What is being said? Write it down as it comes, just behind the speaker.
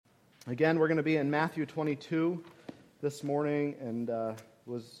Again, we're going to be in Matthew 22 this morning, and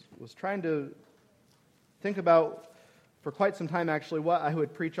was trying to think about, for quite some time actually, what I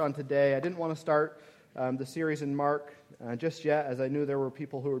would preach on today. I didn't want to start the series in Mark just yet, as I knew there were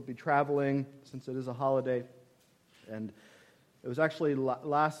people who would be traveling since it is a holiday. And it was actually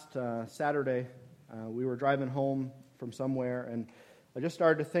last Saturday, we were driving home from somewhere, and I just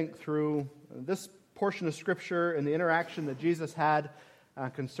started to think through this portion of Scripture and the interaction that Jesus had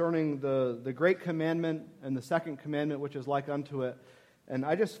concerning the great commandment and the second commandment, which is like unto it. And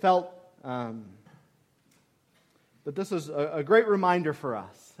I just felt that this is a great reminder for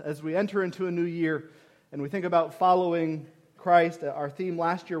us as we enter into a new year and we think about following Christ. Our theme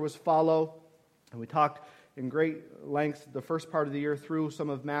last year was follow, and we talked in great length the first part of the year through some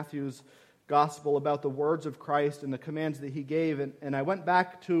of Matthew's gospel about the words of Christ and the commands that he gave. And I went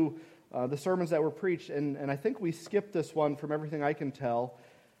back to the sermons that were preached, and I think we skipped this one from everything I can tell.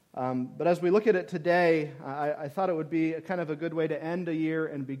 But as we look at it today, I thought it would be kind of a good way to end a year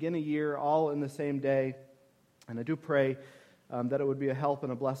and begin a year all in the same day. And I do pray that it would be a help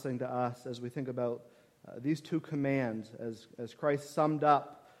and a blessing to us as we think about these two commands, as Christ summed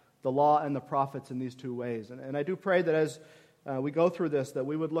up the law and the prophets in these two ways. And I do pray that as we go through this, that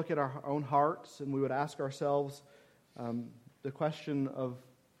we would look at our own hearts and we would ask ourselves the question of,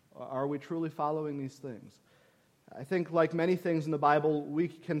 are we truly following these things? I think like many things in the Bible, we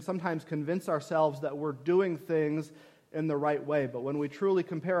can sometimes convince ourselves that we're doing things in the right way. But when we truly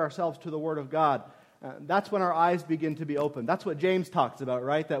compare ourselves to the Word of God, that's when our eyes begin to be opened. That's what James talks about,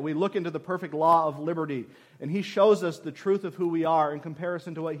 right? That we look into the perfect law of liberty, and he shows us the truth of who we are in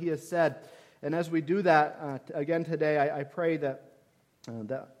comparison to what he has said. And as we do that, again today, I pray that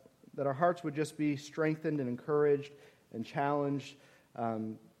our hearts would just be strengthened and encouraged and challenged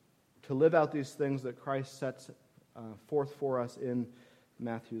to live out these things that Christ sets forth for us in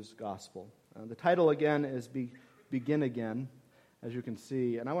Matthew's gospel. The title again is Begin Again, as you can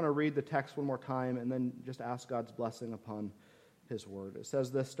see. And I want to read the text one more time and then just ask God's blessing upon his word. It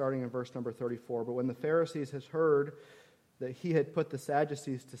says this, starting in verse number 34, "But when the Pharisees had heard that he had put the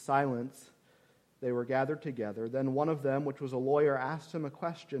Sadducees to silence, they were gathered together. Then one of them, which was a lawyer, asked him a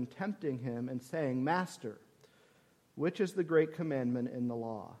question, tempting him and saying, 'Master, which is the great commandment in the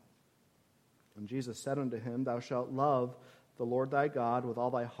law?' And Jesus said unto him, 'Thou shalt love the Lord thy God with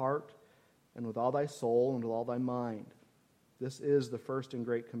all thy heart, and with all thy soul, and with all thy mind. This is the first and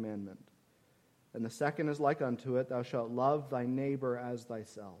great commandment. And the second is like unto it, Thou shalt love thy neighbor as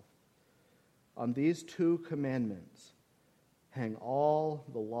thyself. On these two commandments hang all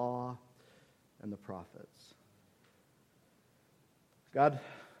the law and the prophets.'" God,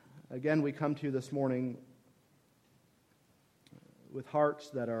 again, we come to you this morning with hearts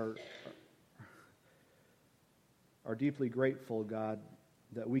that are deeply grateful, God,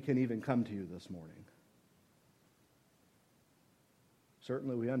 that we can even come to you this morning.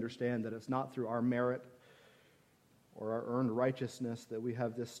 Certainly we understand that it's not through our merit or our earned righteousness that we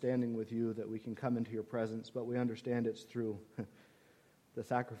have this standing with you, that we can come into your presence, but we understand it's through the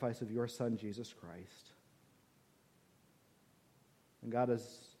sacrifice of your Son, Jesus Christ. And God,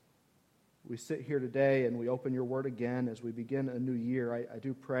 as we sit here today and we open your word again, as we begin a new year, I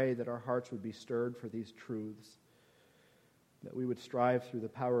do pray that our hearts would be stirred for these truths, that we would strive through the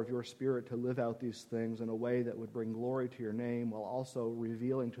power of your Spirit to live out these things in a way that would bring glory to your name, while also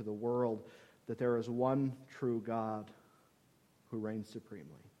revealing to the world that there is one true God who reigns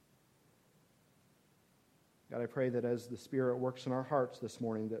supremely. God, I pray that as the Spirit works in our hearts this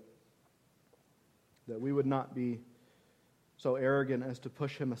morning, that we would not be so arrogant as to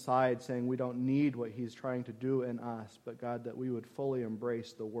push him aside, saying we don't need what he's trying to do in us, but God, that we would fully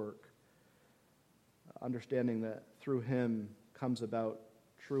embrace the work, understanding that through him comes about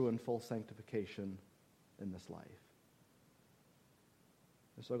true and full sanctification in this life.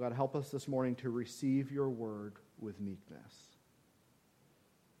 And so God, help us this morning to receive your word with meekness,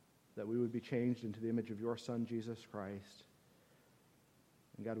 that we would be changed into the image of your Son, Jesus Christ.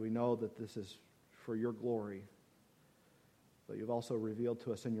 And God, we know that this is for your glory, but you've also revealed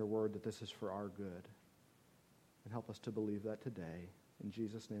to us in your word that this is for our good. And help us to believe that today. In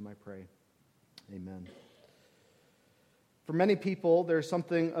Jesus' name I pray. Amen. For many people, there's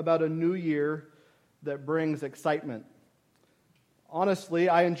something about a new year that brings excitement. Honestly,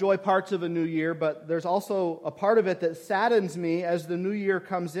 I enjoy parts of a new year, but there's also a part of it that saddens me as the new year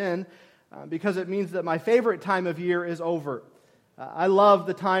comes in because it means that my favorite time of year is over. I love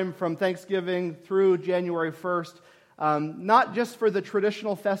the time from Thanksgiving through January 1st, not just for the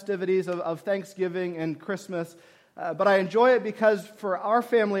traditional festivities of Thanksgiving and Christmas, but I enjoy it because for our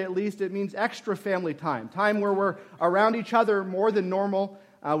family at least, it means extra family time where we're around each other more than normal,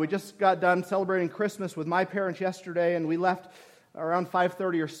 We just got done celebrating Christmas with my parents yesterday, and we left around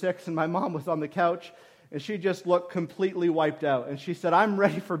 5:30 or 6, and my mom was on the couch, and she just looked completely wiped out. And she said, "I'm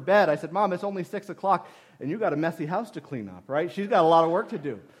ready for bed." I said, "Mom, it's only 6 o'clock, and you got a messy house to clean up," right? She's got a lot of work to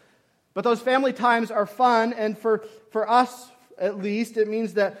do. But those family times are fun, and for us, at least, it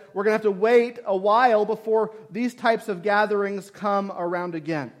means that we're going to have to wait a while before these types of gatherings come around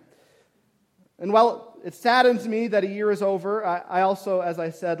again. And while it saddens me that a year is over, I also, as I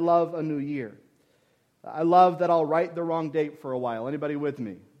said, love a new year. I love that I'll write the wrong date for a while. Anybody with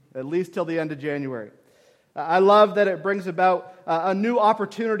me? At least till the end of January. I love that it brings about a new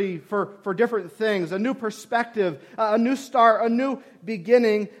opportunity for different things, a new perspective, a new start, a new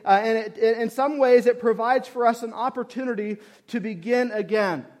beginning. And in some ways, it provides for us an opportunity to begin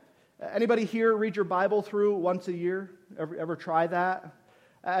again. Anybody here read your Bible through once a year? Ever try that?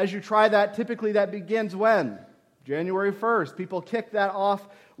 As you try that, typically that begins when? January 1st. People kick that off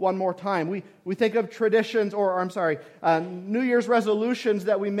one more time. We think of traditions, New Year's resolutions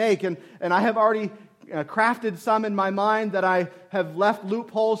that we make, and I have already crafted some in my mind that I have left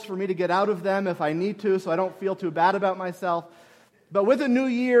loopholes for me to get out of them if I need to, so I don't feel too bad about myself. But with a new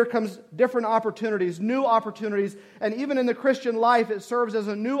year comes different opportunities, new opportunities, and even in the Christian life, it serves as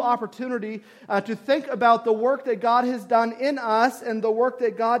a new opportunity to think about the work that God has done in us and the work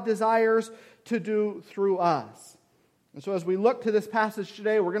that God desires to do through us. And so as we look to this passage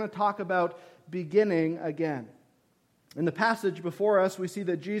today, we're going to talk about beginning again. In the passage before us, we see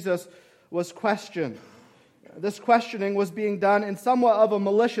that Jesus was questioned. This questioning was being done in somewhat of a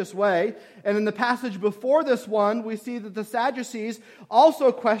malicious way. And in the passage before this one, we see that the Sadducees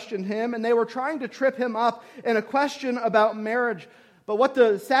also questioned him, and they were trying to trip him up in a question about marriage. But what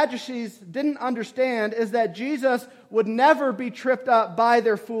the Sadducees didn't understand is that Jesus would never be tripped up by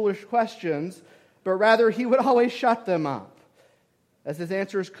their foolish questions, but rather he would always shut them up, as his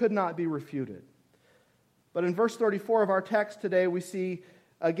answers could not be refuted. But in verse 34 of our text today, we see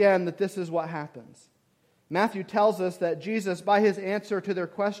again that this is what happens. Matthew tells us that Jesus, by his answer to their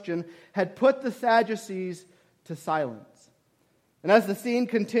question, had put the Sadducees to silence. And as the scene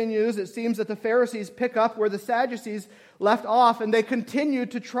continues, it seems that the Pharisees pick up where the Sadducees left off, and they continue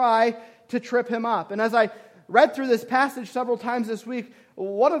to try to trip him up. And as I read through this passage several times this week,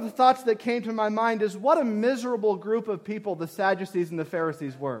 one of the thoughts that came to my mind is what a miserable group of people the Sadducees and the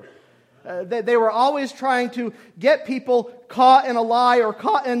Pharisees were. They were always trying to get people caught in a lie or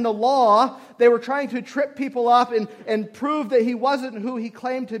caught in the law. They were trying to trip people up and prove that he wasn't who he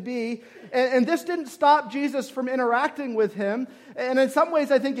claimed to be. And this didn't stop Jesus from interacting with him. And in some ways,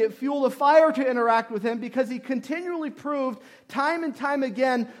 I think it fueled a fire to interact with him because he continually proved time and time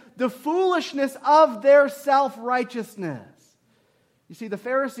again the foolishness of their self-righteousness. You see, the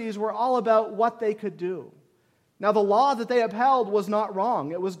Pharisees were all about what they could do. Now, the law that they upheld was not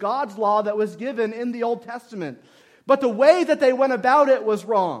wrong. It was God's law that was given in the Old Testament. But the way that they went about it was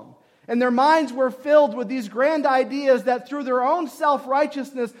wrong. And their minds were filled with these grand ideas that through their own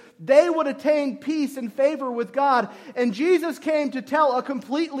self-righteousness, they would attain peace and favor with God. And Jesus came to tell a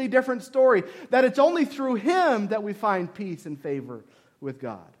completely different story, that it's only through him that we find peace and favor with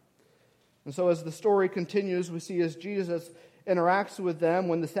God. And so as the story continues, we see as Jesus interacts with them,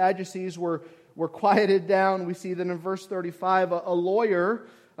 when the Sadducees were quieted down, we see that in verse 35, a lawyer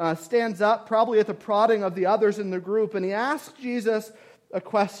stands up, probably at the prodding of the others in the group, and he asks Jesus a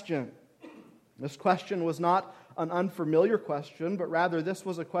question. This question was not an unfamiliar question, but rather this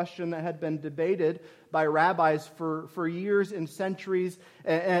was a question that had been debated by rabbis for years and centuries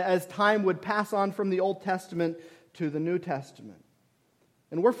as time would pass on from the Old Testament to the New Testament.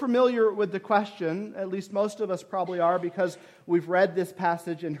 And we're familiar with the question, at least most of us probably are, because we've read this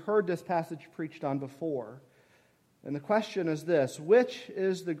passage and heard this passage preached on before. And the question is this: which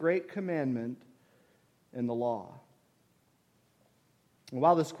is the great commandment in the law? And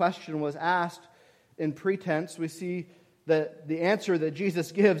while this question was asked in pretense, we see that the answer that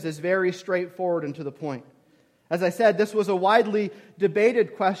Jesus gives is very straightforward and to the point. As I said, this was a widely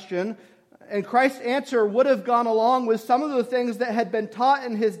debated question, and Christ's answer would have gone along with some of the things that had been taught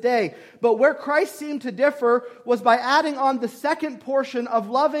in his day. But where Christ seemed to differ was by adding on the second portion of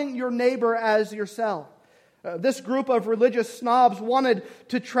loving your neighbor as yourself. This group of religious snobs wanted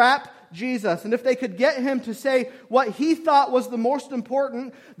to trap Jesus. And if they could get him to say what he thought was the most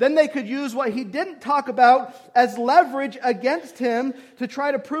important, then they could use what he didn't talk about as leverage against him to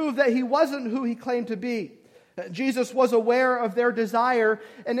try to prove that he wasn't who he claimed to be. Jesus was aware of their desire,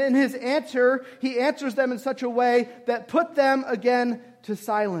 and in his answer, he answers them in such a way that put them again to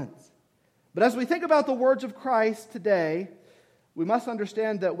silence. But as we think about the words of Christ today, we must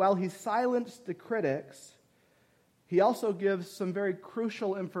understand that while he silenced the critics, he also gives some very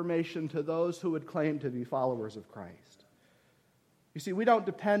crucial information to those who would claim to be followers of Christ. You see, we don't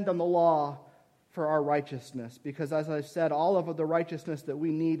depend on the law for our righteousness, because as I've said, all of the righteousness that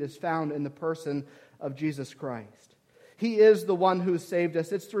we need is found in the person of Jesus Christ. He is the one who saved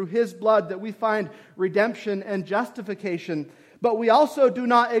us. It's through His blood that we find redemption and justification. But we also do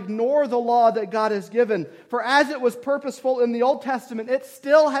not ignore the law that God has given. For as it was purposeful in the Old Testament, it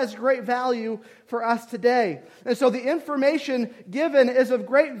still has great value for us today. And so the information given is of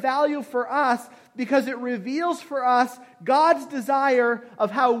great value for us because it reveals for us God's desire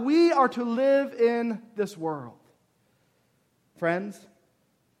of how we are to live in this world. Friends,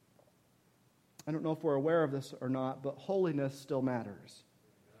 I don't know if we're aware of this or not, but holiness still matters.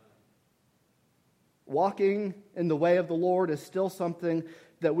 Walking in the way of the Lord is still something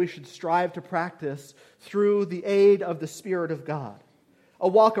that we should strive to practice through the aid of the Spirit of God. A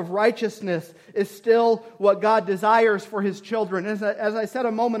walk of righteousness is still what God desires for His children. As I said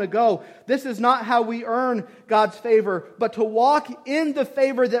a moment ago, this is not how we earn God's favor, but to walk in the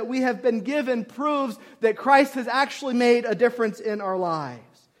favor that we have been given proves that Christ has actually made a difference in our lives.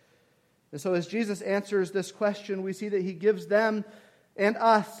 And so as Jesus answers this question, we see that He gives them and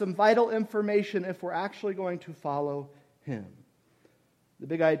us some vital information if we're actually going to follow Him. The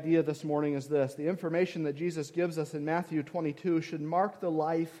big idea this morning is this: the information that Jesus gives us in Matthew 22 should mark the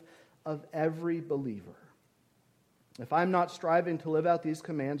life of every believer. If I'm not striving to live out these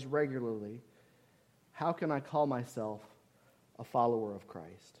commands regularly, how can I call myself a follower of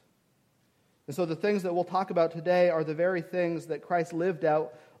Christ? And so the things that we'll talk about today are the very things that Christ lived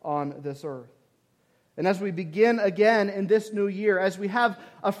out on this earth. And as we begin again in this new year, as we have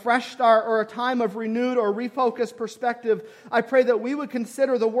a fresh start or a time of renewed or refocused perspective, I pray that we would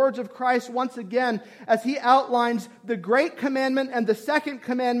consider the words of Christ once again as He outlines the great commandment and the second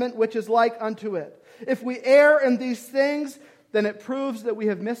commandment which is like unto it. If we err in these things, then it proves that we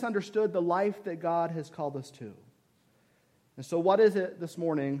have misunderstood the life that God has called us to. And so what is it this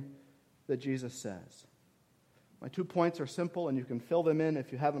morning that Jesus says? My 2 points are simple, and you can fill them in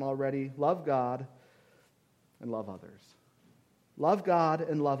if you haven't already. Love God and love others. Love God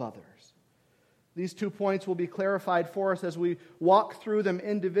and love others. These 2 points will be clarified for us as we walk through them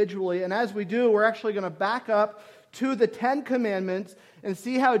individually. And as we do, we're actually going to back up to the 10 commandments and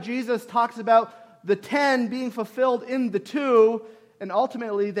see how Jesus talks about the 10 being fulfilled in the 2. And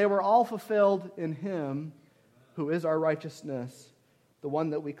ultimately, they were all fulfilled in Him who is our righteousness, the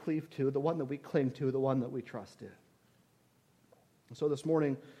one that we cleave to, the one that we cling to, the one that we trust in. And so this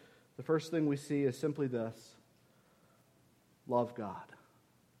morning, the first thing we see is simply this: love God.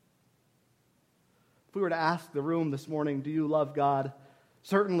 If we were to ask the room this morning, do you love God?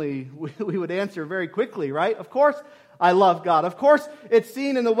 Certainly we would answer very quickly, right? Of course I love God. Of course it's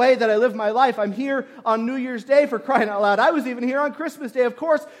seen in the way that I live my life. I'm here on New Year's Day, for crying out loud. I was even here on Christmas Day. Of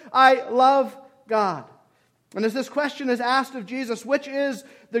course I love God. And as this question is asked of Jesus, which is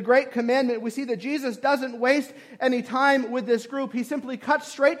the great commandment, we see that Jesus doesn't waste any time with this group. He simply cuts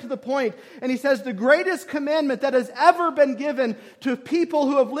straight to the point, and He says the greatest commandment that has ever been given to people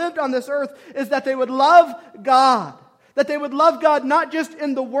who have lived on this earth is that they would love God. That they would love God not just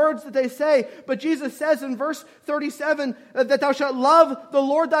in the words that they say, but Jesus says in verse 37 that thou shalt love the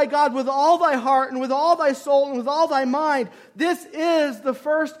Lord thy God with all thy heart and with all thy soul and with all thy mind. This is the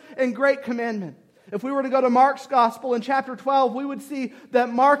first and great commandment. If we were to go to Mark's Gospel in chapter 12, we would see that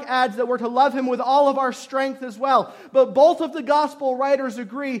Mark adds that we're to love Him with all of our strength as well. But both of the Gospel writers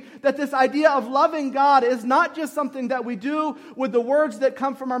agree that this idea of loving God is not just something that we do with the words that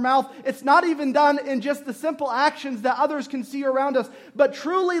come from our mouth. It's not even done in just the simple actions that others can see around us. But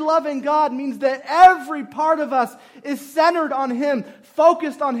truly loving God means that every part of us is centered on Him,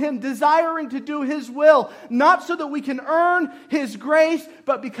 focused on Him, desiring to do His will, not so that we can earn His grace,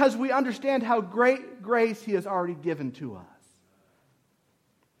 but because we understand how great grace He has already given to us.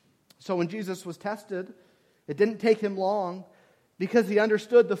 So when Jesus was tested, it didn't take Him long, because He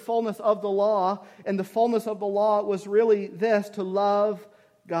understood the fullness of the law, and the fullness of the law was really this: to love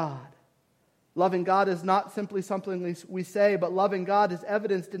God. Loving God is not simply something we say, but loving God is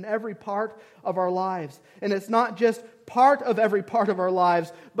evidenced in every part of our lives. And it's not just part of every part of our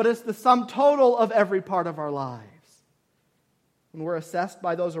lives, but it's the sum total of every part of our lives. When we're assessed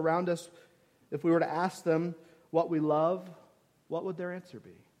by those around us, if we were to ask them what we love, what would their answer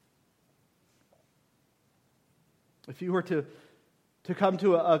be? If you were to come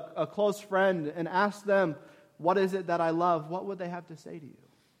to a close friend and ask them, what is it that I love, what would they have to say to you?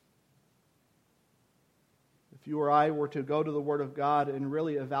 If you or I were to go to the Word of God and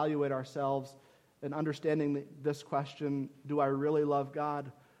really evaluate ourselves in understanding this question, do I really love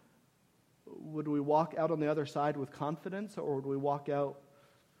God? would we walk out on the other side with confidence, or would we walk out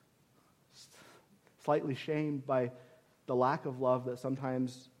slightly shamed by the lack of love that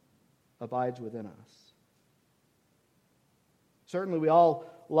sometimes abides within us? Certainly we all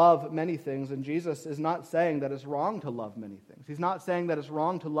love many things, and Jesus is not saying that it's wrong to love many things. He's not saying that it's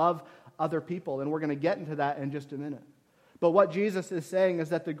wrong to love other people, and we're going to get into that in just a minute. But what Jesus is saying is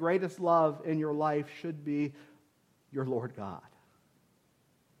that the greatest love in your life should be your Lord God.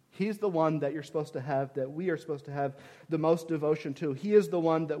 He's the one that you're supposed to have, that we are supposed to have the most devotion to. He is the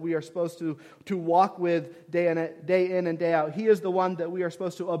one that we are supposed to walk with day in and day out. He is the one that we are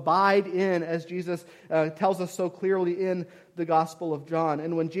supposed to abide in, as Jesus tells us so clearly in the Gospel of John.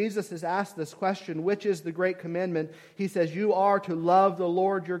 And when Jesus is asked this question, which is the great commandment, he says, you are to love the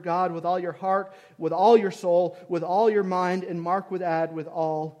Lord your God with all your heart, with all your soul, with all your mind, and Mark would add, with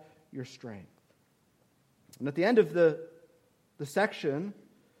all your strength. And at the end of the section,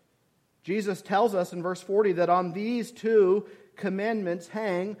 Jesus tells us in verse 40 that on these two commandments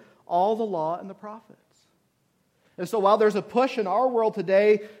hang all the law and the prophets. And so while there's a push in our world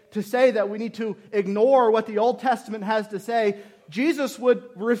today to say that we need to ignore what the Old Testament has to say, Jesus would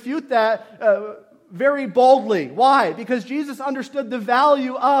refute that very boldly. Why? Because Jesus understood the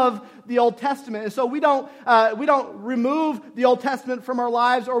value of the Old Testament. And so we don't remove the Old Testament from our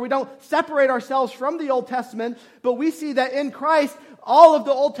lives, or we don't separate ourselves from the Old Testament, but we see that in Christ, all of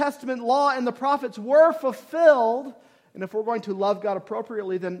the Old Testament law and the prophets were fulfilled. And if we're going to love God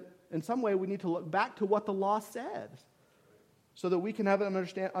appropriately, then in some way we need to look back to what the law said, so that we can have an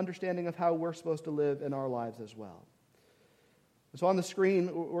understanding of how we're supposed to live in our lives as well. So on the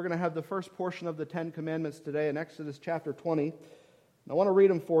screen, we're going to have the first portion of the Ten Commandments today in Exodus chapter 20. And I want to read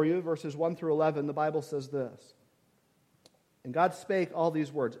them for you, verses 1 through 11. The Bible says this. And God spake all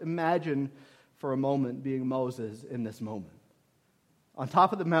these words. Imagine for a moment being Moses in this moment. On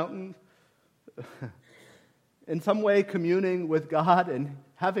top of the mountain, in some way communing with God and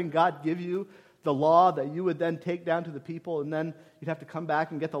having God give you the law that you would then take down to the people, and then you'd have to come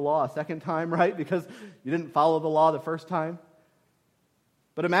back and get the law a second time, right? Because you didn't follow the law the first time.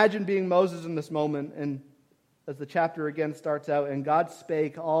 But imagine being Moses in this moment, and as the chapter again starts out, and God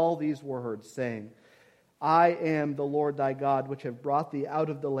spake all these words, saying, I am the Lord thy God, which have brought thee out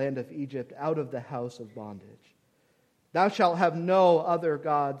of the land of Egypt, out of the house of bondage. Thou shalt have no other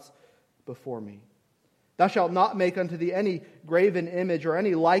gods before me. Thou shalt not make unto thee any graven image or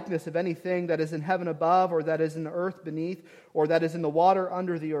any likeness of anything that is in heaven above, or that is in the earth beneath, or that is in the water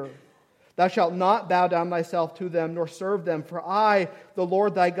under the earth. Thou shalt not bow down thyself to them, nor serve them. For I, the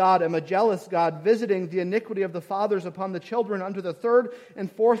Lord thy God, am a jealous God, visiting the iniquity of the fathers upon the children unto the third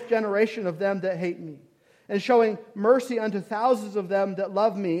and fourth generation of them that hate me, and showing mercy unto thousands of them that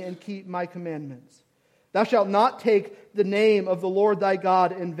love me and keep my commandments. Thou shalt not take the name of the Lord thy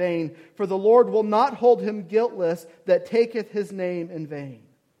God in vain, for the Lord will not hold him guiltless that taketh his name in vain.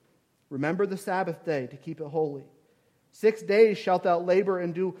 Remember the Sabbath day to keep it holy. 6 days shalt thou labor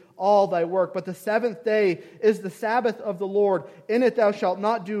and do all thy work, but the seventh day is the Sabbath of the Lord. In it thou shalt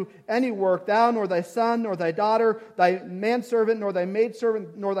not do any work, thou, nor thy son, nor thy daughter, thy manservant, nor thy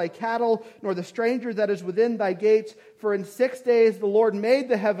maidservant, nor thy cattle, nor the stranger that is within thy gates. For in 6 days the Lord made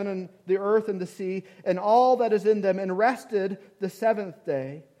the heaven and the earth and the sea, and all that is in them, and rested the seventh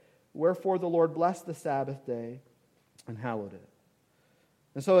day. Wherefore the Lord blessed the Sabbath day and hallowed it.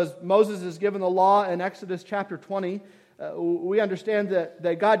 And so as Moses is given the law in Exodus chapter 20, we understand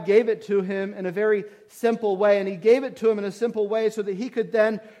that God gave it to him in a very simple way. And he gave it to him in a simple way so that he could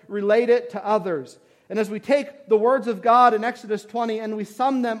then relate it to others. And as we take the words of God in Exodus 20 and we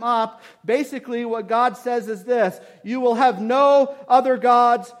sum them up, basically what God says is this: you will have no other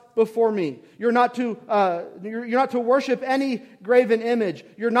gods before me. You're not to worship any graven image.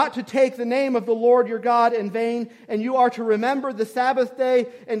 You're not to take the name of the Lord your God in vain. And you are to remember the Sabbath day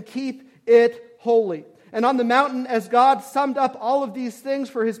and keep it holy. And on the mountain, as God summed up all of these things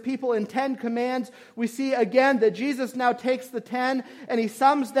for his people in 10 commands, we see again that Jesus now takes the 10 and he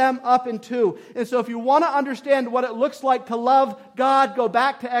sums them up in 2. And so if you want to understand what it looks like to love God, go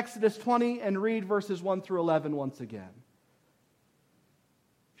back to Exodus 20 and read verses 1 through 11 once again.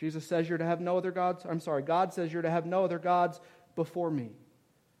 Jesus says you're to have no other gods. God says you're to have no other gods before me.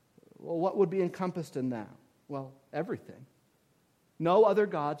 Well, what would be encompassed in that? Well, everything. No other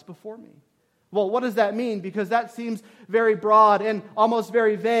gods before me. Well, what does that mean? Because that seems very broad and almost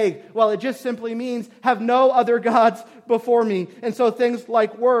very vague. Well, it just simply means have no other gods before me. And so things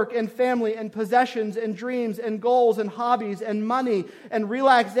like work and family and possessions and dreams and goals and hobbies and money and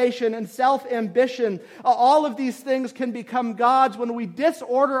relaxation and self-ambition, all of these things can become gods when we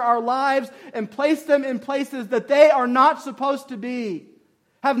disorder our lives and place them in places that they are not supposed to be.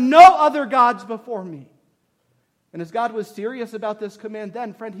 Have no other gods before me. And as God was serious about this command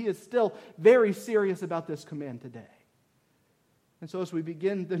then, friend, he is still very serious about this command today. And so as we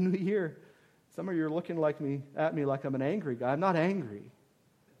begin the new year, some of you are looking at me like I'm an angry guy. I'm not angry.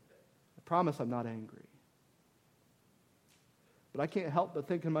 I promise I'm not angry. But I can't help but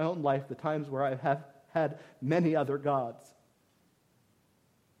think in my own life the times where I have had many other gods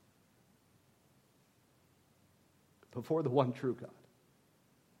before the one true God.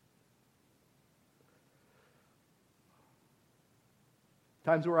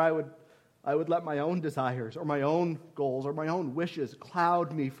 Times where I would let my own desires or my own goals or my own wishes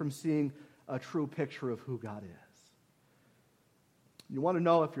cloud me from seeing a true picture of who God is. You want to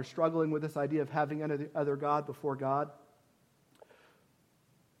know if you're struggling with this idea of having any other God before God?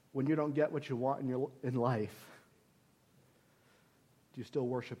 When you don't get what you want in life, do you still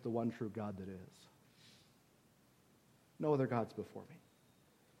worship the one true God that is? No other gods before me.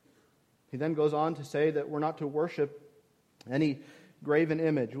 He then goes on to say that we're not to worship any graven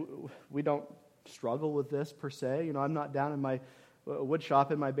image. We don't struggle with this per se. You know, I'm not down in my wood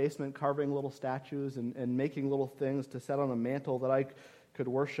shop in my basement carving little statues and making little things to set on a mantle that I could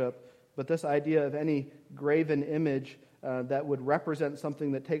worship. But this idea of any graven image that would represent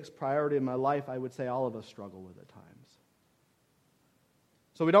something that takes priority in my life, I would say all of us struggle with at times.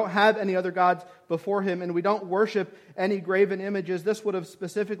 So we don't have any other gods before him, and we don't worship any graven images. This would have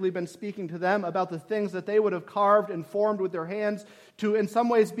specifically been speaking to them about the things that they would have carved and formed with their hands to in some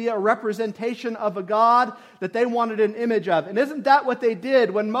ways be a representation of a God that they wanted an image of. And isn't that what they did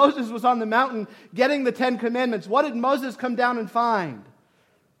when Moses was on the mountain getting the 10 Commandments? What did Moses come down and find?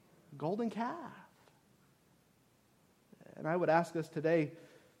 A golden calf. And I would ask us today,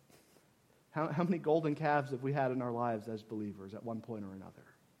 how many golden calves have we had in our lives as believers at one point or another?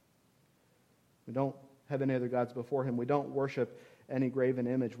 We don't have any other gods before him. We don't worship any graven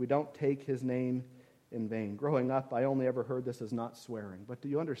image. We don't take his name in vain. Growing up, I only ever heard this as not swearing. But do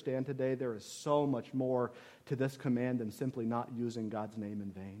you understand today there is so much more to this command than simply not using God's name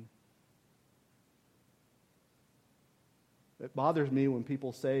in vain? It bothers me when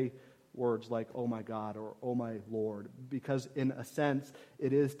people say words like, oh my God, or oh my Lord, because in a sense,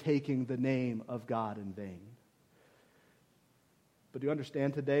 it is taking the name of God in vain. But do you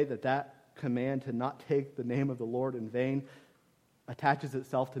understand today that command to not take the name of the Lord in vain attaches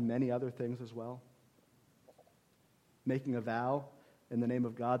itself to many other things as well? Making a vow in the name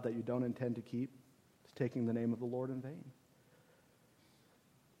of God that you don't intend to keep is taking the name of the Lord in vain.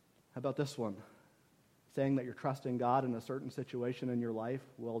 How about this one? Saying that you're trusting God in a certain situation in your life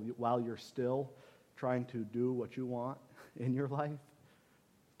while you're still trying to do what you want in your life,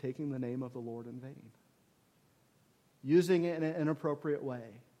 taking the name of the Lord in vain. Using it in an inappropriate way.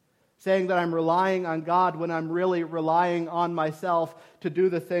 Saying that I'm relying on God when I'm really relying on myself to do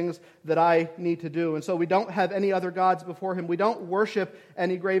the things that I need to do. And so we don't have any other gods before him. We don't worship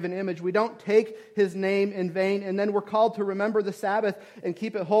any graven image. We don't take his name in vain. And then we're called to remember the Sabbath and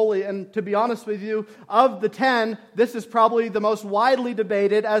keep it holy. And to be honest with you, of the 10, this is probably the most widely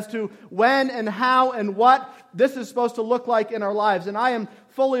debated as to when and how and what this is supposed to look like in our lives. And I am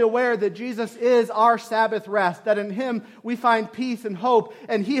fully aware that Jesus is our Sabbath rest, that in him we find peace and hope,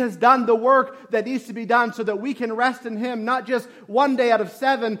 and he has done the work that needs to be done so that we can rest in him, not just one day out of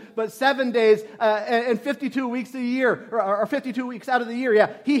 7, but 7 days and 52 weeks a year, or 52 weeks out of the year.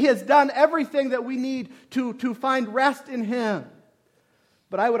 Yeah, he has done everything that we need to find rest in him.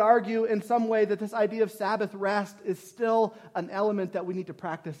 But I would argue in some way that this idea of Sabbath rest is still an element that we need to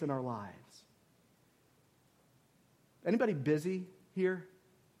practice in our lives. Anybody busy here?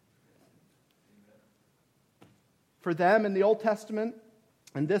 For them in the Old Testament,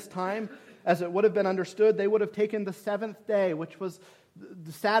 and this time, as it would have been understood, they would have taken the 7th day, which was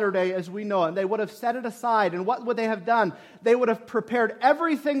the Saturday as we know it, and they would have set it aside. And what would they have done? They would have prepared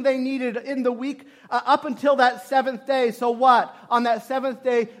everything they needed in the week up until that 7th day. So what? On that 7th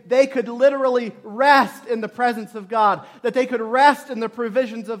day, they could literally rest in the presence of God, that they could rest in the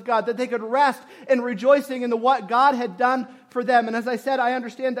provisions of God, that they could rest in rejoicing in what God had done for them. And as I said, I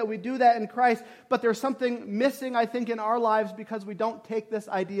understand that we do that in Christ, but there's something missing, I think, in our lives because we don't take this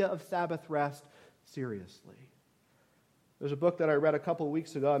idea of Sabbath rest seriously. There's a book that I read a couple of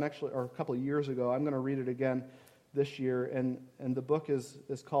weeks ago, or a couple of years ago. I'm going to read it again this year, and the book is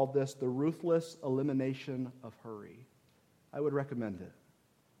called this, The Ruthless Elimination of Hurry. I would recommend it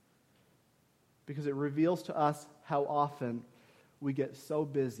because it reveals to us how often we get so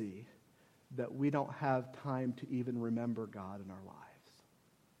busy that we don't have time to even remember God in our lives.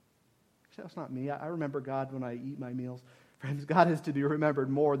 Actually, that's not me. I remember God when I eat my meals. Friends, God is to be remembered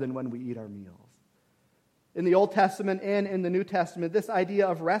more than when we eat our meals. In the Old Testament and in the New Testament, this idea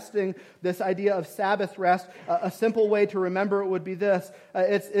of resting, this idea of Sabbath rest, a simple way to remember it would be this.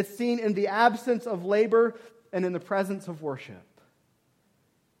 It's seen in the absence of labor and in the presence of worship.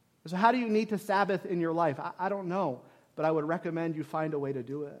 So how do you need to Sabbath in your life? I don't know, but I would recommend you find a way to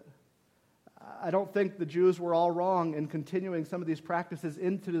do it. I don't think the Jews were all wrong in continuing some of these practices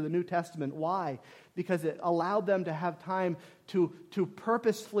into the New Testament. Why? Because it allowed them to have time to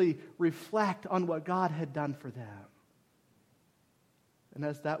purposefully reflect on what God had done for them. And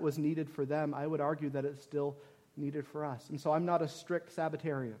as that was needed for them, I would argue that it's still needed for us. And so I'm not a strict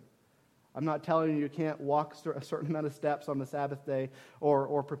Sabbatarian. I'm not telling you can't walk a certain amount of steps on the Sabbath day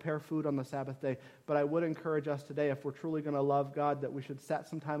or prepare food on the Sabbath day. But I would encourage us today, if we're truly going to love God, that we should set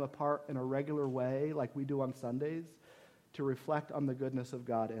some time apart in a regular way, like we do on Sundays, to reflect on the goodness of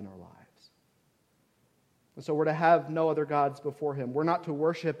God in our lives. And so we're to have no other gods before Him. We're not to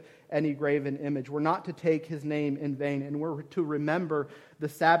worship any graven image. We're not to take His name in vain. And we're to remember the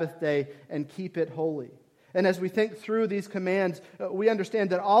Sabbath day and keep it holy. And as we think through these commands, we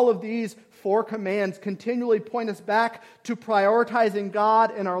understand that all of these 4 commands continually point us back to prioritizing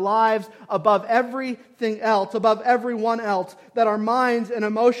God in our lives above everything else, above everyone else, that our minds and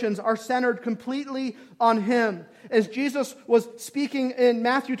emotions are centered completely on Him. As Jesus was speaking in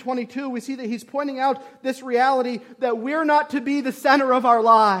Matthew 22, we see that He's pointing out this reality that we're not to be the center of our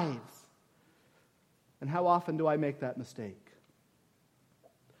lives. And how often do I make that mistake?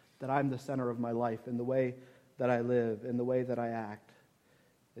 That I'm the center of my life in the way that I live, in the way that I act,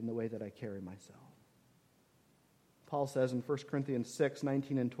 in the way that I carry myself. Paul says in 1 Corinthians 6,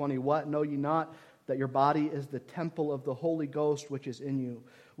 19 and 20, "What, know ye not that your body is the temple of the Holy Ghost which is in you,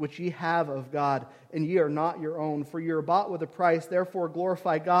 which ye have of God, and ye are not your own? For ye are bought with a price, therefore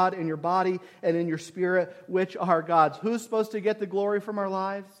glorify God in your body and in your spirit, which are God's." Who's supposed to get the glory from our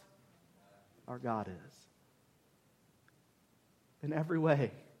lives? Our God is. In every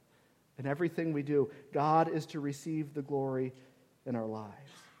way. In everything we do, God is to receive the glory in our lives.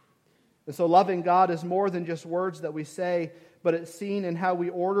 And so loving God is more than just words that we say, but it's seen in how we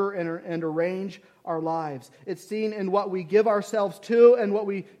order and arrange our lives. It's seen in what we give ourselves to and what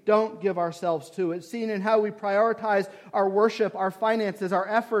we don't give ourselves to. It's seen in how we prioritize our worship, our finances, our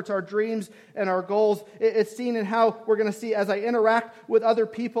efforts, our dreams, and our goals. It's seen in how we're going to see as I interact with other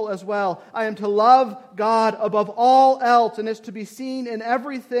people as well. I am to love God above all else, and it's to be seen in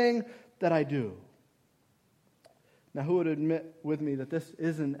everything that I do. Now, who would admit with me that this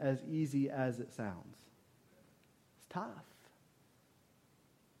isn't as easy as it sounds? It's tough.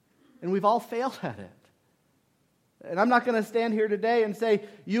 And we've all failed at it. And I'm not going to stand here today and say,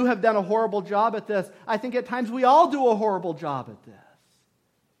 you have done a horrible job at this. I think at times we all do a horrible job at this.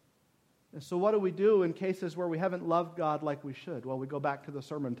 And so what do we do in cases where we haven't loved God like we should? Well, we go back to the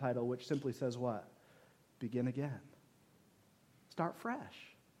sermon title, which simply says what? Begin again. Start fresh.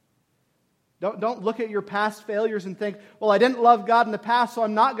 Don't look at your past failures and think, well, I didn't love God in the past, so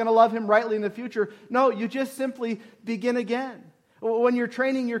I'm not going to love Him rightly in the future. No, you just simply begin again. When you're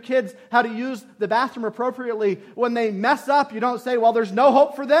training your kids how to use the bathroom appropriately, when they mess up, you don't say, well, there's no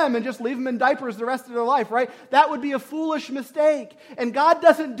hope for them and just leave them in diapers the rest of their life, right? That would be a foolish mistake. And God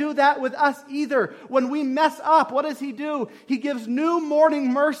doesn't do that with us either. When we mess up, what does He do? He gives new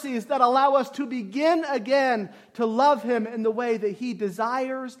morning mercies that allow us to begin again to love Him in the way that He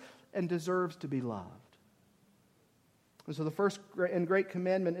desires and deserves to be loved. And so the first and great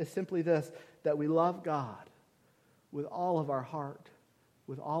commandment is simply this, that we love God with all of our heart,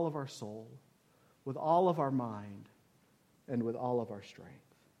 with all of our soul, with all of our mind, and with all of our strength.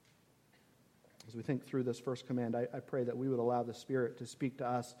 As we think through this first command, I pray that we would allow the Spirit to speak to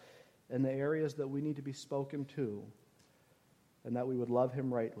us in the areas that we need to be spoken to, and that we would love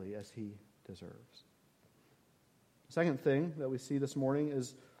Him rightly as He deserves. The second thing that we see this morning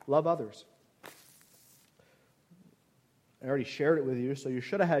is love others. I already shared it with you, so you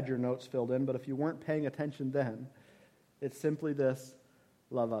should have had your notes filled in, but if you weren't paying attention then, it's simply this,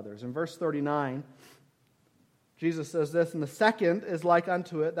 love others. In verse 39, Jesus says this, "And the second is like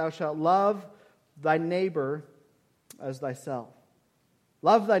unto it, thou shalt love thy neighbor as thyself."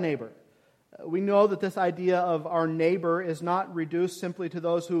 Love thy neighbor. We know that this idea of our neighbor is not reduced simply to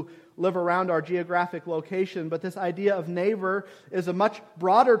those who live around our geographic location, but this idea of neighbor is a much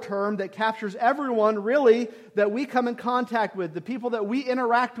broader term that captures everyone, really, that we come in contact with. The people that we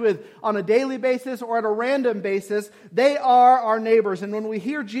interact with on a daily basis or at a random basis, they are our neighbors. And when we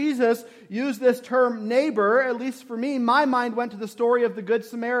hear Jesus use this term neighbor, at least for me, my mind went to the story of the Good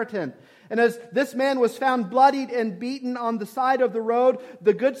Samaritan. And as this man was found bloodied and beaten on the side of the road,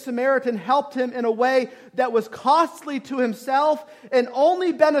 the Good Samaritan helped him in a way that was costly to himself and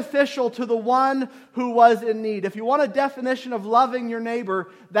only beneficial to the one who was in need. If you want a definition of loving your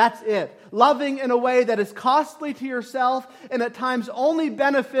neighbor, that's it. Loving in a way that is costly to yourself and at times only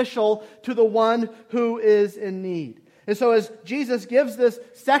beneficial to the one who is in need. And so as Jesus gives this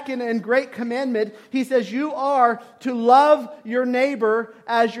second and great commandment, he says you are to love your neighbor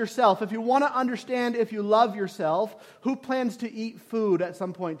as yourself. If you want to understand if you love yourself, who plans to eat food at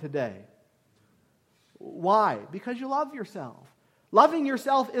some point today? Why? Because you love yourself. Loving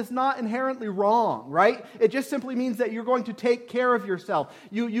yourself is not inherently wrong, right? It just simply means that you're going to take care of yourself.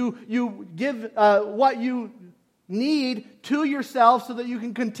 You give what you need to yourself so that you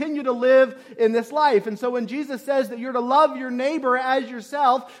can continue to live in this life. And so when Jesus says that you're to love your neighbor as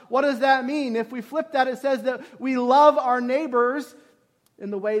yourself, what does that mean? If we flip that, it says that we love our neighbors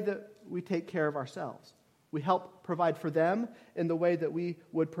in the way that we take care of ourselves. We help provide for them in the way that we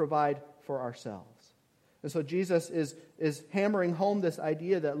would provide for ourselves. And so Jesus is hammering home this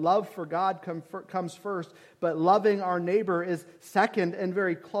idea that love for God comes first, but loving our neighbor is second and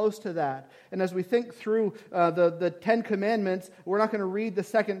very close to that. And as we think through the Ten Commandments, we're not going to read the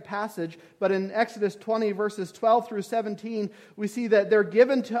second passage, but in Exodus 20, verses 12 through 17, we see that they're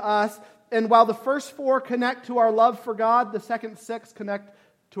given to us, and while the first four connect to our love for God, the second six connect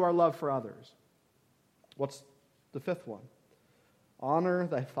to our love for others. What's the fifth one? Honor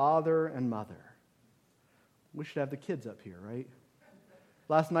thy father and mother. We should have the kids up here, right?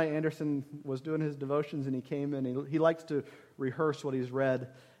 Last night, Anderson was doing his devotions, and he came in. He likes to rehearse what he's read,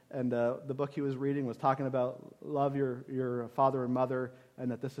 and the book he was reading was talking about love your father and mother,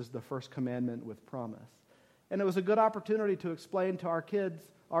 and that this is the first commandment with promise. And it was a good opportunity to explain to our kids,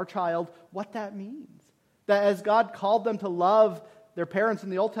 our child, what that means. That as God called them to love their parents in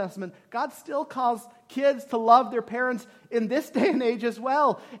the Old Testament, God still calls kids to love their parents in this day and age as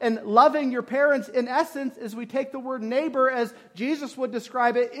well. And loving your parents, in essence, as we take the word neighbor, as Jesus would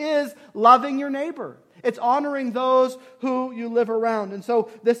describe it, is loving your neighbor. It's honoring those who you live around. And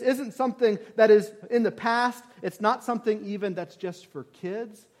so this isn't something that is in the past. It's not something even that's just for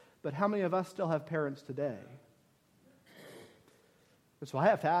kids. But how many of us still have parents today? And so I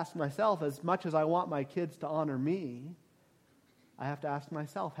have to ask myself, as much as I want my kids to honor me, I have to ask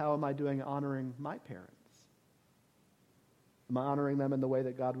myself, how am I doing honoring my parents? Am I honoring them in the way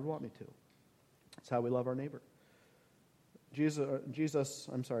that God would want me to? That's how we love our neighbor.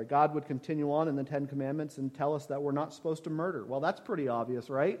 God would continue on in the Ten Commandments and tell us that we're not supposed to murder. Well, that's pretty obvious,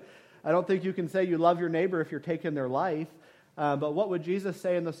 right? I don't think you can say you love your neighbor if you're taking their life. But what would Jesus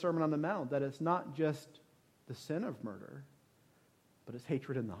say in the Sermon on the Mount? That it's not just the sin of murder, but it's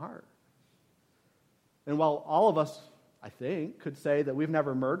hatred in the heart. And while all of us, I think, could say that we've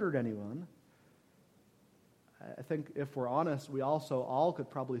never murdered anyone, I think if we're honest, we also all could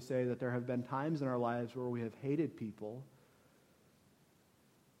probably say that there have been times in our lives where we have hated people.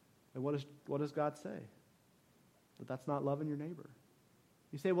 And what does God say? That that's not loving your neighbor.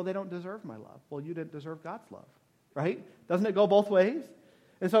 You say, well, they don't deserve my love. Well, you didn't deserve God's love, right? Doesn't it go both ways?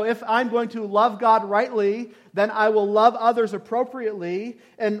 And so if I'm going to love God rightly, then I will love others appropriately.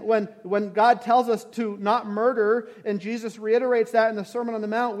 And when God tells us to not murder, and Jesus reiterates that in the Sermon on the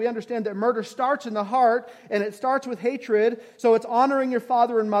Mount, we understand that murder starts in the heart, and it starts with hatred. So it's honoring your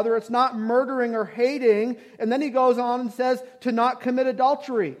father and mother. It's not murdering or hating. And then he goes on and says to not commit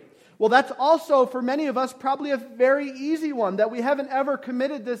adultery. Well, that's also, for many of us, probably a very easy one, that we haven't ever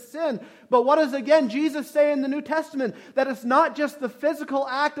committed this sin. But what does, again, Jesus say in the New Testament? That it's not just the physical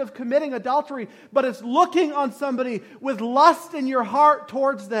act of committing adultery, but it's looking on somebody with lust in your heart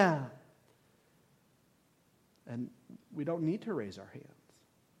towards them. And we don't need to raise our hands,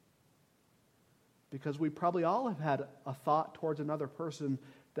 because we probably all have had a thought towards another person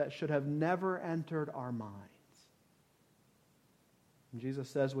that should have never entered our mind. And Jesus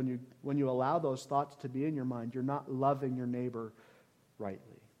says when you allow those thoughts to be in your mind, you're not loving your neighbor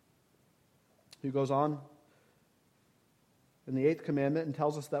rightly. He goes on in the 8th commandment and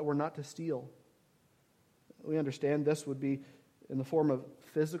tells us that we're not to steal. We understand this would be in the form of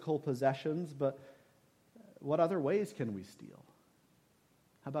physical possessions, but what other ways can we steal?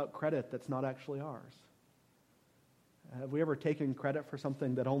 How about credit that's not actually ours? Have we ever taken credit for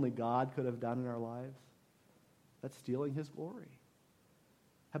something that only God could have done in our lives? That's stealing His glory.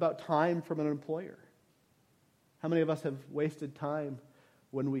 How about time from an employer? How many of us have wasted time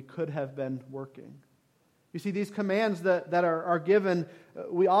when we could have been working? You see, these commands that are given,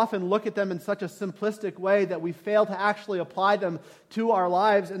 we often look at them in such a simplistic way that we fail to actually apply them to our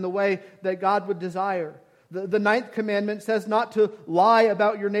lives in the way that God would desire. The ninth commandment says not to lie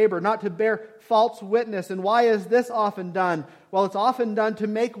about your neighbor, not to bear false witness. And why is this often done? Well, it's often done to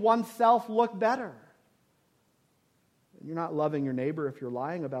make oneself look better. You're not loving your neighbor if you're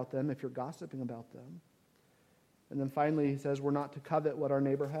lying about them, if you're gossiping about them. And then finally, he says we're not to covet what our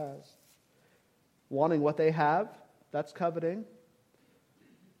neighbor has. Wanting what they have, that's coveting.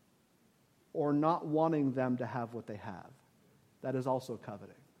 Or not wanting them to have what they have, that is also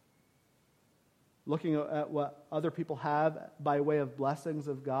coveting. Looking at what other people have by way of blessings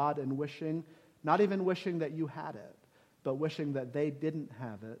of God and wishing, not even wishing that you had it, but wishing that they didn't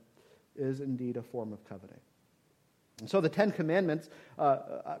have it, is indeed a form of coveting. And so the Ten Commandments,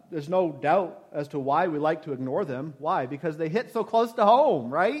 there's no doubt as to why we like to ignore them. Why? Because they hit so close to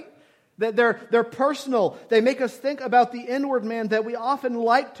home, right? They're personal. They make us think about the inward man that we often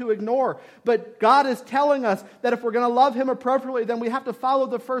like to ignore. But God is telling us that if we're going to love Him appropriately, then we have to follow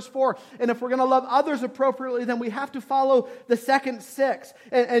the first 4. And if we're going to love others appropriately, then we have to follow the second 6.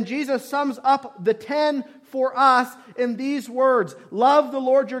 And Jesus sums up the 10 for us in these words: love the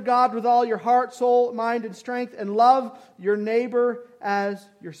Lord your God with all your heart, soul, mind, and strength, and love your neighbor as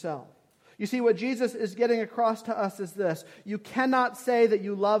yourself. You see, what Jesus is getting across to us is this: you cannot say that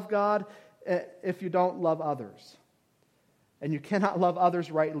you love God if you don't love others. And you cannot love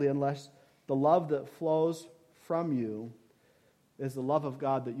others rightly unless the love that flows from you is the love of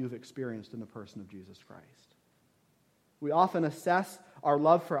God that you've experienced in the person of Jesus Christ. We often assess our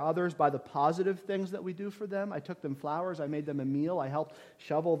love for others by the positive things that we do for them. I took them flowers, I made them a meal, I helped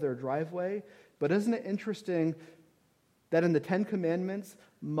shovel their driveway. But isn't it interesting that in the Ten Commandments,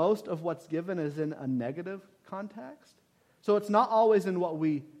 most of what's given is in a negative context? So it's not always in what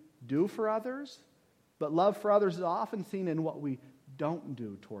we do for others, but love for others is often seen in what we don't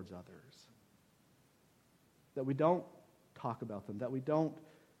do towards others. That we don't talk about them, that we don't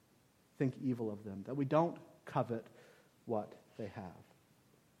think evil of them, that we don't covet what they have.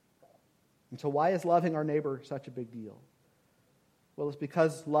 And so why is loving our neighbor such a big deal? Well, it's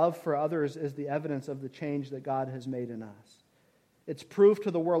because love for others is the evidence of the change that God has made in us. It's proof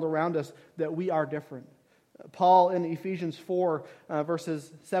to the world around us that we are different. Paul in Ephesians 4,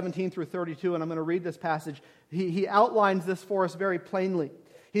 verses 17 through 32, and I'm going to read this passage, he outlines this for us very plainly.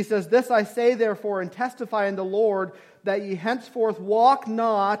 He says, "This I say therefore and testify in the Lord, that ye henceforth walk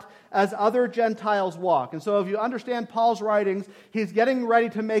not as other Gentiles walk." And so if you understand Paul's writings, he's getting ready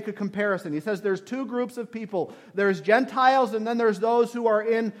to make a comparison. He says there's two groups of people. There's Gentiles and then there's those who are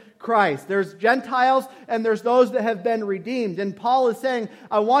in Christ. There's Gentiles and there's those that have been redeemed. And Paul is saying,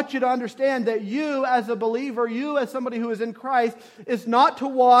 I want you to understand that you as a believer, you as somebody who is in Christ, is not to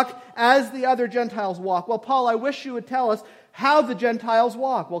walk as the other Gentiles walk. Well, Paul, I wish you would tell us how the Gentiles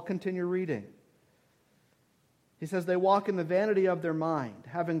walk. We'll continue reading. He says, they walk in the vanity of their mind,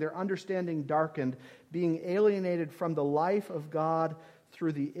 having their understanding darkened, being alienated from the life of God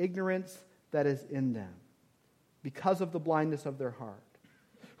through the ignorance that is in them, because of the blindness of their heart,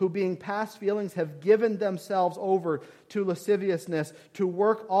 who being past feelings have given themselves over to lasciviousness, to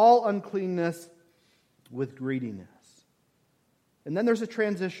work all uncleanness with greediness. And then there's a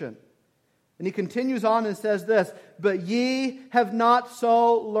transition. And he continues on and says this, but ye have not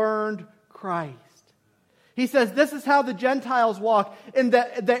so learned Christ. He says this is how the Gentiles walk, in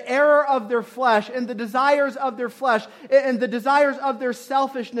the error of their flesh, in the desires of their flesh, in the desires of their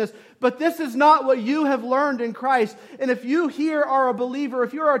selfishness. But this is not what you have learned in Christ. And if you here are a believer,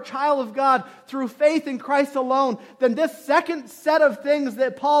 if you're a child of God through faith in Christ alone, then this second set of things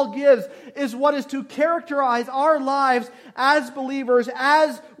that Paul gives is what is to characterize our lives as believers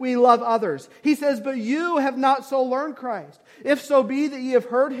as we love others. He says, but you have not so learned Christ. If so be that ye have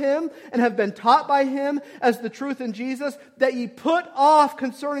heard Him and have been taught by Him as the truth in Jesus, that ye put off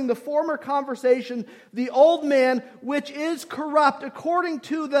concerning the former conversation the old man which is corrupt according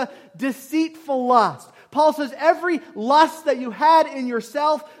to the deceitful lust. Paul says every lust that you had in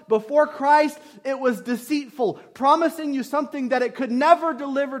yourself before Christ, it was deceitful, promising you something that it could never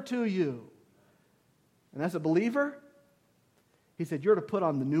deliver to you. And as a believer, he said you're to put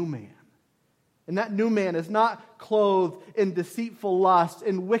on the new man. And that new man is not clothed in deceitful lust,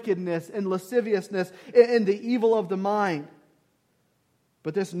 in wickedness, in lasciviousness, in the evil of the mind.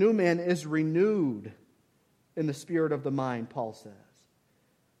 But this new man is renewed in the spirit of the mind, Paul says.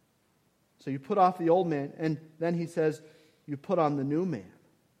 So you put off the old man, and then he says you put on the new man,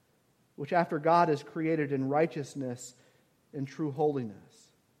 which after God is created in righteousness and true holiness.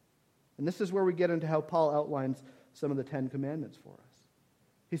 And this is where we get into how Paul outlines some of the Ten Commandments for us.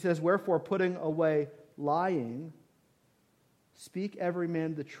 He says, wherefore, putting away lying, speak every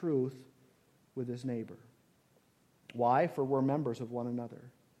man the truth with his neighbor. Why? For we're members of one another.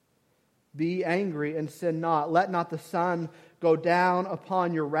 Be angry and sin not. Let not the sun go down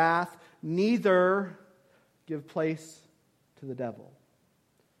upon your wrath, neither give place to the devil.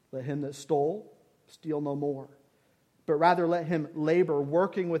 Let him that stole steal no more, but rather let him labor,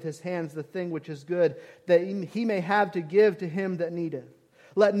 working with his hands the thing which is good, that he may have to give to him that needeth.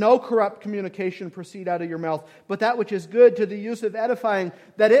 Let no corrupt communication proceed out of your mouth, but that which is good to the use of edifying,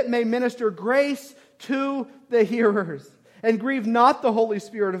 that it may minister grace to the hearers. And grieve not the Holy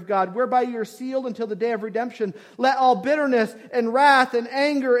Spirit of God, whereby you are sealed until the day of redemption. Let all bitterness and wrath and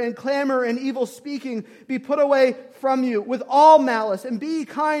anger and clamor and evil speaking be put away from you with all malice, and be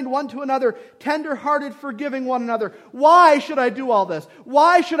kind one to another, tender-hearted, forgiving one another. Why should I do all this?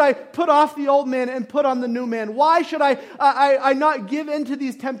 Why should I put off the old man and put on the new man? Why should I not give in to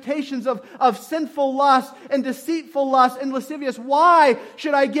these temptations of sinful lust and deceitful lust and lascivious? Why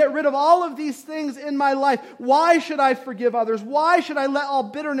should I get rid of all of these things in my life? Why should I forgive others? Why should I let all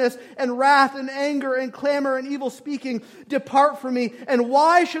bitterness and wrath and anger and clamor and evil speaking depart from me? And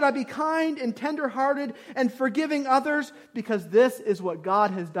why should I be kind and tender-hearted and forgiving others? Because this is what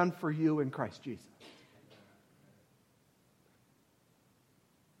God has done for you in Christ Jesus.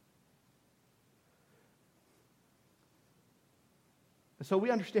 So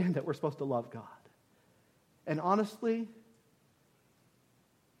we understand that we're supposed to love God. And honestly,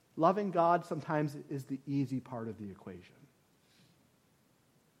 loving God sometimes is the easy part of the equation.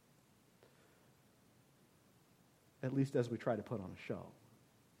 At least as we try to put on a show.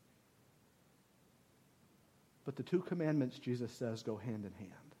 But the two commandments, Jesus says, go hand in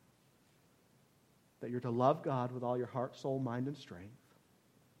hand. That you're to love God with all your heart, soul, mind, and strength.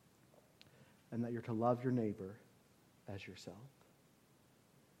 And that you're to love your neighbor as yourself.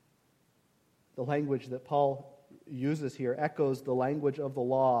 The language that Paul uses here echoes the language of the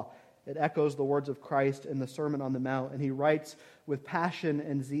law. It echoes the words of Christ in the Sermon on the Mount. And he writes with passion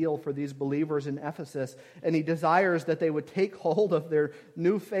and zeal for these believers in Ephesus. And he desires that they would take hold of their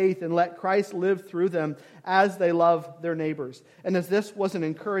new faith and let Christ live through them as they love their neighbors. And as this was an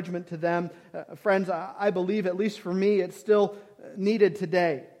encouragement to them, friends, I believe, at least for me, it's still needed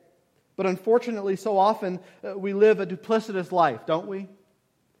today. But unfortunately, so often we live a duplicitous life, don't we?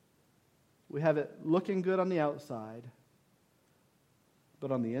 We have it looking good on the outside,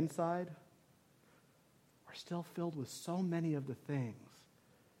 but on the inside, we're still filled with so many of the things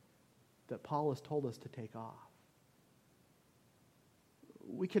that Paul has told us to take off.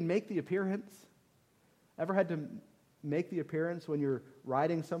 We can make the appearance. Ever had to make the appearance when you're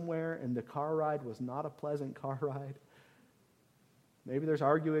riding somewhere and the car ride was not a pleasant car ride? Maybe there's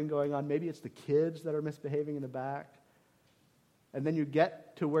arguing going on. Maybe it's the kids that are misbehaving in the back. And then you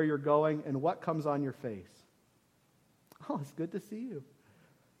get to where you're going, and what comes on your face? Oh, it's good to see you.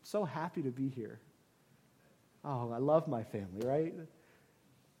 I'm so happy to be here. Oh, I love my family, right?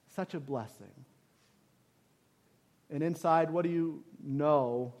 Such a blessing. And inside, what do you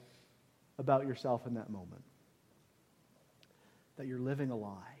know about yourself in that moment? That you're living a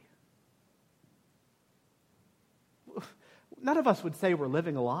lie. None of us would say we're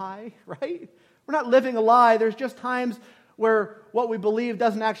living a lie, right? We're not living a lie. There's just times where what we believe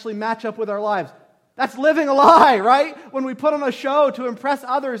doesn't actually match up with our lives. That's living a lie, right? When we put on a show to impress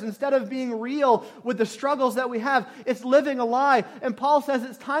others instead of being real with the struggles that we have, it's living a lie. And Paul says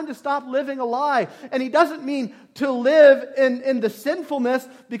it's time to stop living a lie. And he doesn't mean to live in the sinfulness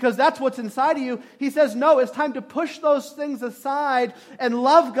because that's what's inside of you. He says, no, it's time to push those things aside and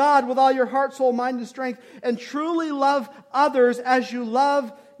love God with all your heart, soul, mind, and strength, and truly love others as you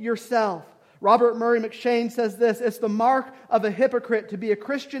love yourself. Robert Murray McShane says this: it's the mark of a hypocrite to be a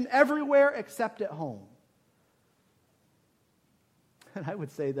Christian everywhere except at home. And I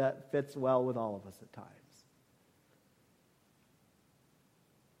would say that fits well with all of us at times.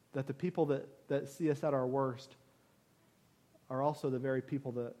 That the people that see us at our worst are also the very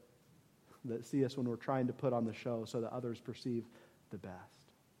people that see us when we're trying to put on the show so that others perceive the best.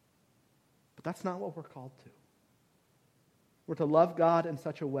 But that's not what we're called to. We're to love God in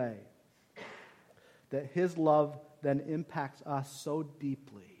such a way that His love then impacts us so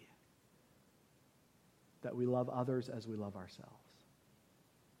deeply that we love others as we love ourselves.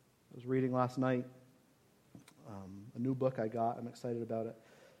 I was reading last night a new book I got. I'm excited about it.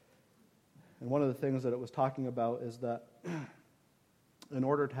 And one of the things that it was talking about is that in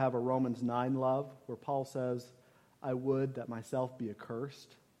order to have a Romans 9 love, where Paul says, I would that myself be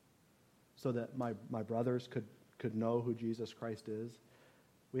accursed, so that my brothers could know who Jesus Christ is,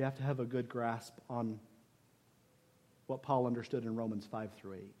 we have to have a good grasp on what Paul understood in Romans 5-8.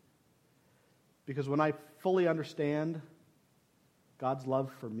 Because when I fully understand God's love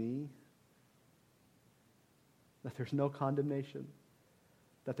for me, that there's no condemnation,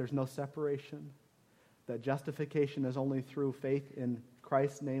 that there's no separation, that justification is only through faith in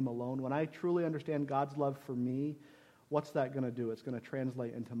Christ's name alone, when I truly understand God's love for me, what's that going to do? It's going to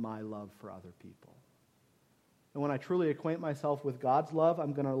translate into my love for other people. And when I truly acquaint myself with God's love,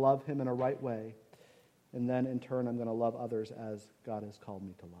 I'm going to love him in a right way. And then, in turn, I'm going to love others as God has called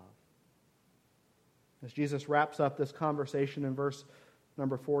me to love. As Jesus wraps up this conversation in verse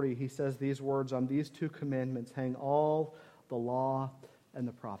number 40, he says these words, "On these two commandments hang all the law and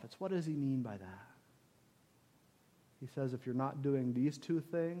the prophets." What does he mean by that? He says if you're not doing these two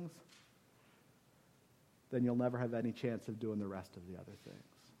things, then you'll never have any chance of doing the rest of the other things.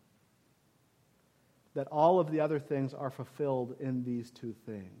 That all of the other things are fulfilled in these two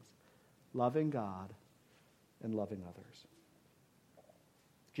things: loving God and loving others.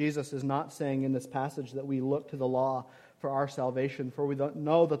 Jesus is not saying in this passage that we look to the law for our salvation, for we don't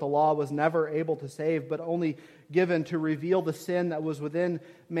know that the law was never able to save, but only given to reveal the sin that was within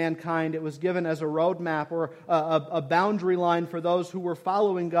mankind. It was given as a roadmap or a boundary line for those who were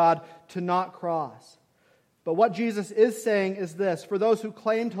following God to not cross. But what Jesus is saying is this: for those who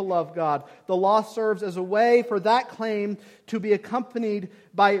claim to love God, the law serves as a way for that claim to be accompanied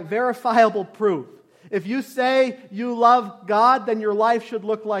by verifiable proof. If you say you love God, then your life should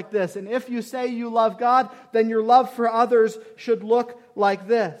look like this. And if you say you love God, then your love for others should look like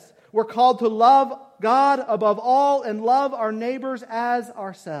this. We're called to love God above all and love our neighbors as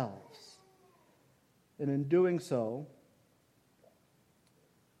ourselves. And in doing so,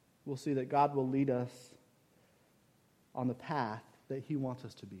 we'll see that God will lead us on the path that he wants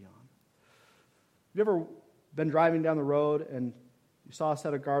us to be on. Have you ever been driving down the road and you saw a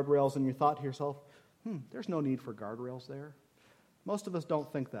set of guardrails and you thought to yourself, there's no need for guardrails there? Most of us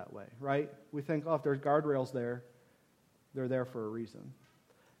don't think that way, right? We think, if there's guardrails there, they're there for a reason.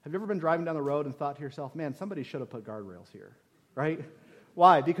 Have you ever been driving down the road and thought to yourself, man, somebody should have put guardrails here, right?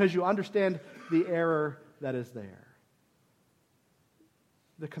 Why? Because you understand the error that is there.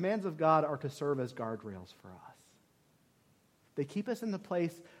 The commands of God are to serve as guardrails for us. They keep us in the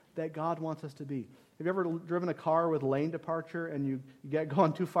place that God wants us to be. Have you ever driven a car with lane departure and you get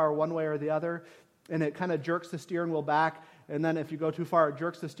going too far one way or the other, and it kind of jerks the steering wheel back, and then if you go too far, it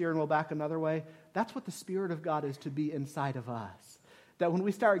jerks the steering wheel back another way? That's what the Spirit of God is to be inside of us. That when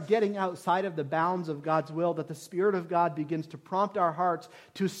we start getting outside of the bounds of God's will, that the Spirit of God begins to prompt our hearts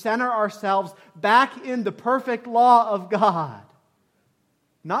to center ourselves back in the perfect law of God.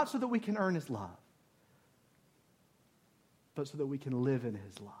 Not so that we can earn his love, but so that we can live in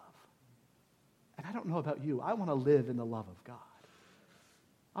his love. And I don't know about you, I want to live in the love of God.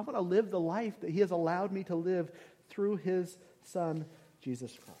 I want to live the life that he has allowed me to live through his Son,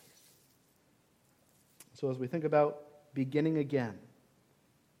 Jesus Christ. So as we think about beginning again,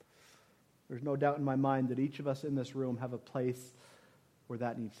 there's no doubt in my mind that each of us in this room have a place where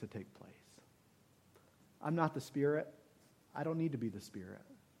that needs to take place. I'm not the Spirit. I don't need to be the Spirit.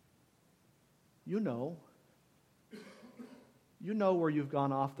 You know where you've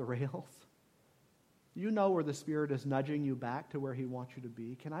gone off the rails. You know where the Spirit is nudging you back to where he wants you to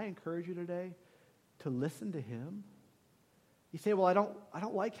be. Can I encourage you today to listen to him? You say, well, I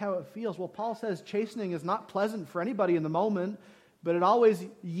don't like how it feels. Well, Paul says chastening is not pleasant for anybody in the moment, but it always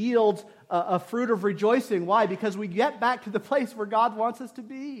yields a fruit of rejoicing. Why? Because we get back to the place where God wants us to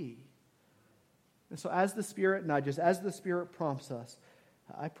be. And so as the Spirit nudges, as the Spirit prompts us,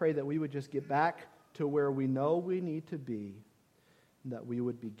 I pray that we would just get back to where we know we need to be, and that we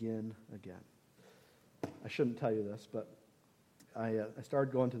would begin again. I shouldn't tell you this, but I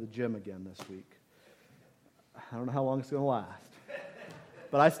started going to the gym again this week. I don't know how long it's going to last,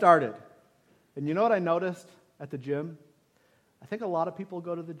 but I started. And you know what I noticed at the gym? I think a lot of people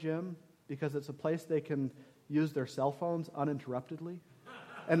go to the gym because it's a place they can use their cell phones uninterruptedly.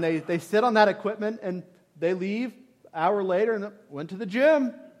 And they sit on that equipment and they leave an hour later and went to the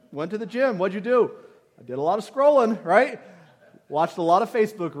gym. What'd you do? I did a lot of scrolling, right? Watched a lot of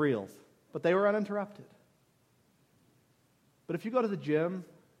Facebook reels, but they were uninterrupted. But if you go to the gym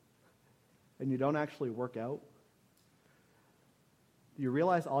and you don't actually work out, do you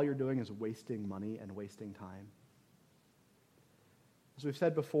realize all you're doing is wasting money and wasting time? As we've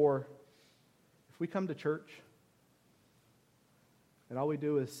said before, if we come to church and all we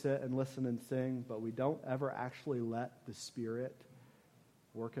do is sit and listen and sing, but we don't ever actually let the Spirit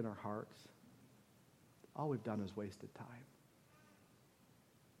work in our hearts, all we've done is wasted time.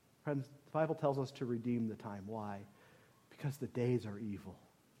 Friends, the Bible tells us to redeem the time. Why? Because the days are evil.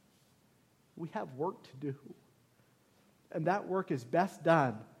 We have work to do. And that work is best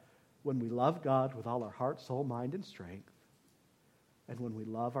done when we love God with all our heart, soul, mind, and strength, and when we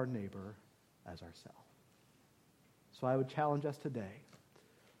love our neighbor as ourselves. So I would challenge us today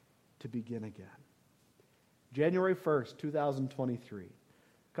to begin again. January 1st, 2023.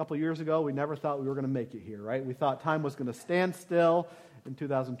 A couple years ago, we never thought we were going to make it here, right? We thought time was going to stand still in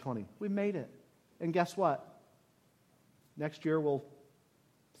 2020. We made it. And guess what? Next year, we'll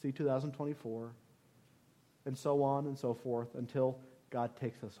see 2024, and so on and so forth until God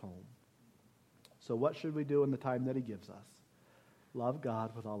takes us home. So what should we do in the time that He gives us? Love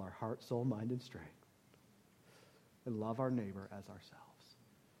God with all our heart, soul, mind, and strength, and love our neighbor as ourselves.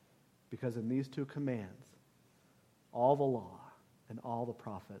 Because in these two commands, all the law and all the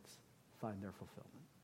prophets find their fulfillment.